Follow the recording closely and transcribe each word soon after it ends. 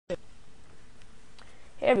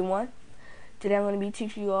Hey everyone, today I'm going to be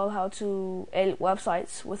teaching you all how to edit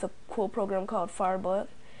websites with a cool program called FireBug.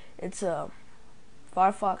 It's a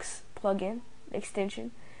Firefox plugin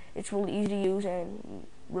extension. It's really easy to use and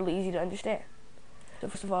really easy to understand. So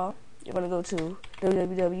first of all, you're going to go to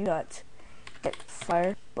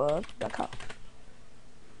www.getfirebug.com.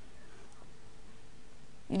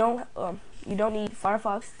 You don't need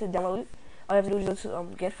Firefox to download it. All you have to do is go to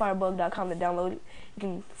getfirebug.com to download it. You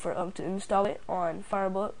can to install it on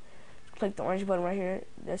FireBug. Click the orange button right here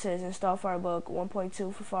that says install FireBug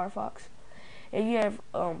 1.2 for Firefox. If you have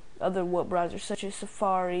other web browsers such as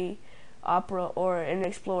Safari, Opera, or Internet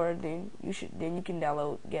Explorer, then you can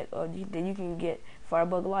get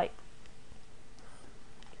FireBug Lite.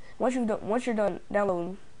 Once you're done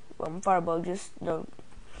downloading FireBug, just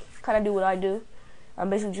kind of do what I do. I'm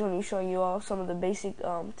basically just going to be showing you all some of the basic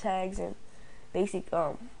tags and basic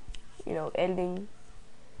editing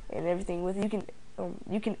and everything with it.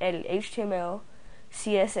 You can edit HTML,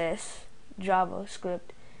 CSS,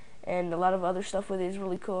 JavaScript, and a lot of other stuff with it. Is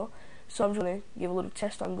really cool. So I'm just going to give a little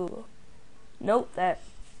test on Google. Note that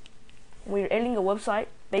when you're editing a website,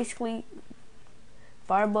 basically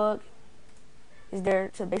FireBug is there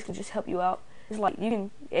to basically just help you out. It's like you can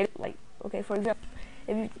edit, for example,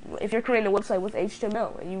 if you're creating a website with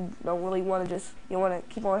HTML and you don't really want to you want to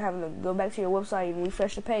keep on having to go back to your website and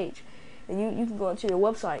refresh the page, then you can go into your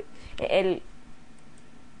website and edit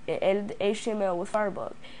the HTML with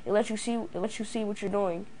FireBug. It lets you see what you're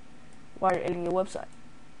doing while you're editing your website.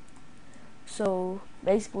 So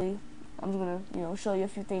basically, I'm just gonna show you a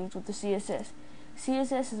few things with the CSS.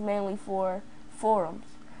 CSS is mainly for forums.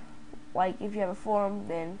 Like if you have a forum,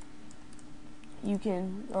 then you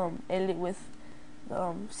can edit it with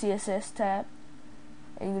the CSS tab,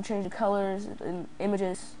 and you can change the colors and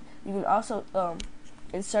images. You can also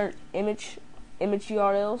insert image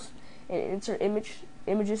URLs and insert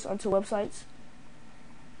images onto websites.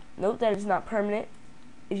 Note that it's not permanent.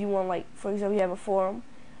 If you want, for example, you have a forum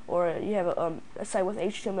or you have a site with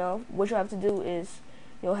HTML, what you'll have to do is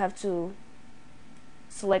you'll have to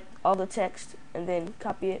select all the text and then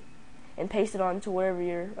copy it and paste it onto wherever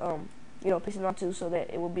you're paste it onto so that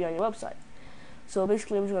it will be on your website. So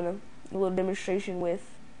basically, I'm just going to do a little demonstration with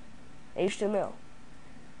HTML.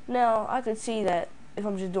 Now, I could see that if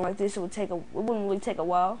I'm just doing like this, it wouldn't really take a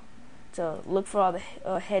while to look for all the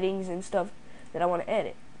headings and stuff that I want to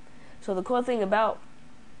edit. So the cool thing about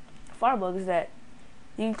FireBug is that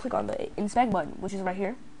you can click on the inspect button, which is right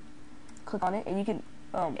here. Click on it, and you can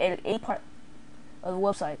edit any part of the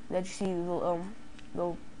website that you see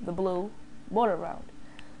the blue border around.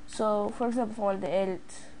 So, for example, if I wanted to edit,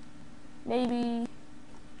 maybe I'm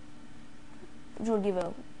just gonna give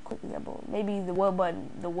a quick example. Maybe the web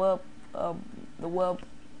button, the web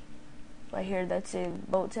right here that's in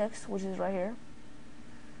bold text, which is right here.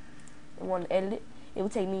 I want to edit it. It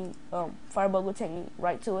would take me, FireBug would take me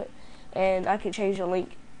right to it, and I could change the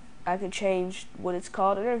link. I could change what it's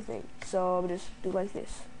called and everything. So I'm just do like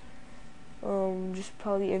this. Just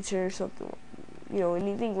probably enter something,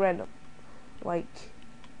 anything random, like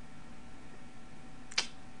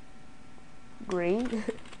green.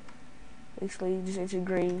 Basically, just enter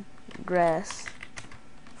green, grass,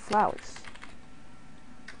 flowers.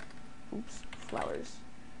 Oops, flowers.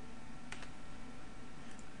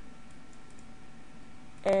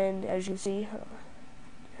 And as you can see,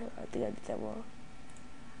 I think I did that wrong.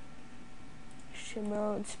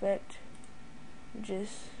 HTML inspect.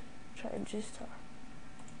 Just try and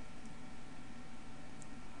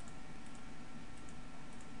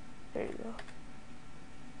there you go.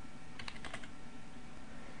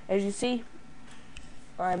 As you see,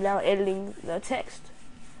 I'm now editing the text.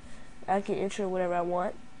 I can enter whatever I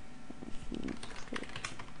want.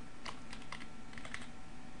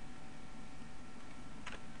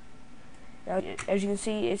 Now, as you can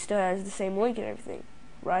see, it still has the same link and everything,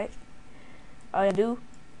 right? All you do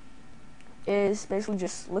is basically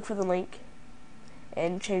just look for the link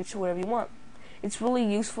and change to whatever you want. It's really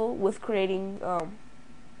useful with creating,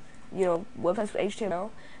 websites with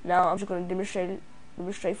HTML. Now I'm just going to demonstrate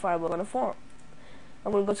FireBug on a forum.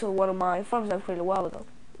 I'm going to go to one of my forums I created a while ago,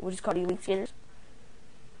 which is called Elite Skaters.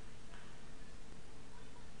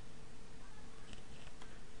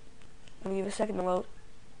 I'm going to give it a second to load.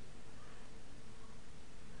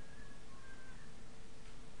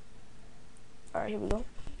 Alright, here we go.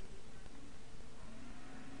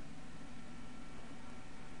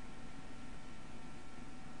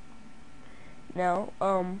 Now,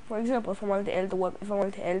 for example, if I wanted to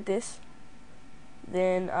edit this,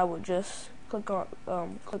 then I would just click on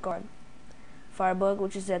FireBug,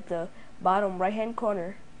 which is at the bottom right hand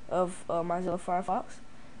corner of Mozilla Firefox.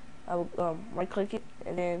 I will right click it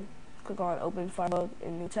and then click on open FireBug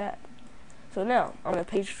in new tab. So now I'm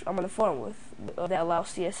on a forum with that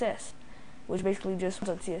allows CSS, which basically just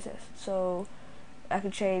on CSS. So I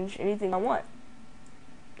can change anything I want.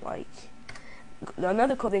 Like,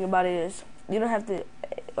 another cool thing about it is you don't have to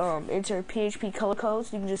enter PHP color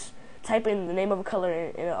codes. You can just type in the name of a color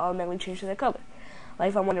and it'll automatically change to that color. Like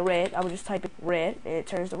if I wanted red, I would just type in red and it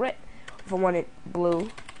turns to red. If I wanted blue,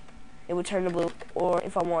 it would turn to blue. Or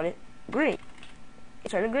if I wanted green, it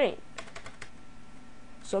turned to green.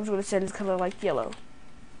 So I'm just going to set this color like yellow.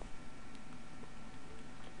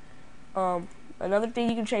 Another thing,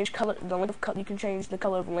 you can change color. You can change the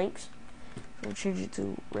color of links. So we'll change it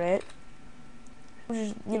to red. Which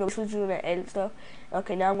is, basically doing that edit stuff.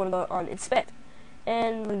 Okay, now I'm going to go on inspect,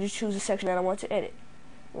 and I'm going to just choose a section that I want to edit.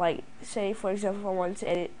 Like, say for example, if I wanted to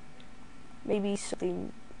edit maybe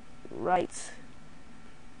something right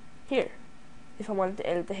here. If I wanted to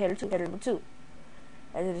edit the header number 2,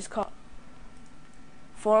 as it is called.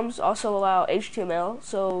 Forms also allow HTML,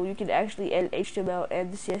 so you can actually edit HTML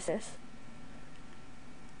and the CSS.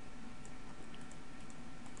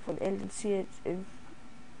 From editing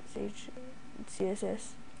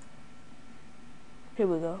CSS. Here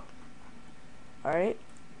we go. Alright.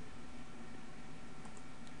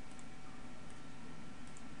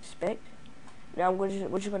 Inspect. Now we're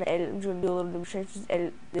just going to edit. I'm just going to do a little demonstration. Just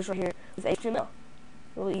edit this right here with HTML.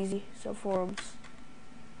 Really easy. So forms.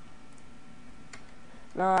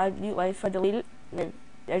 Now, if I delete it, then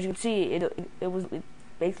as you can see, it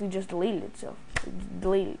basically just deleted itself.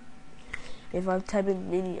 Deleted. If I type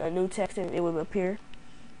in a new text, then it would appear.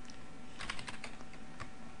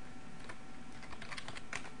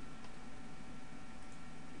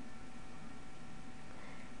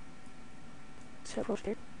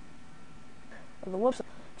 Here on the website.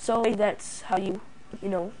 So that's how you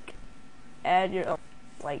add your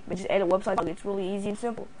just add a website. It's really easy and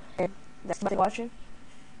simple. And that's about watching.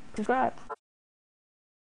 Subscribe.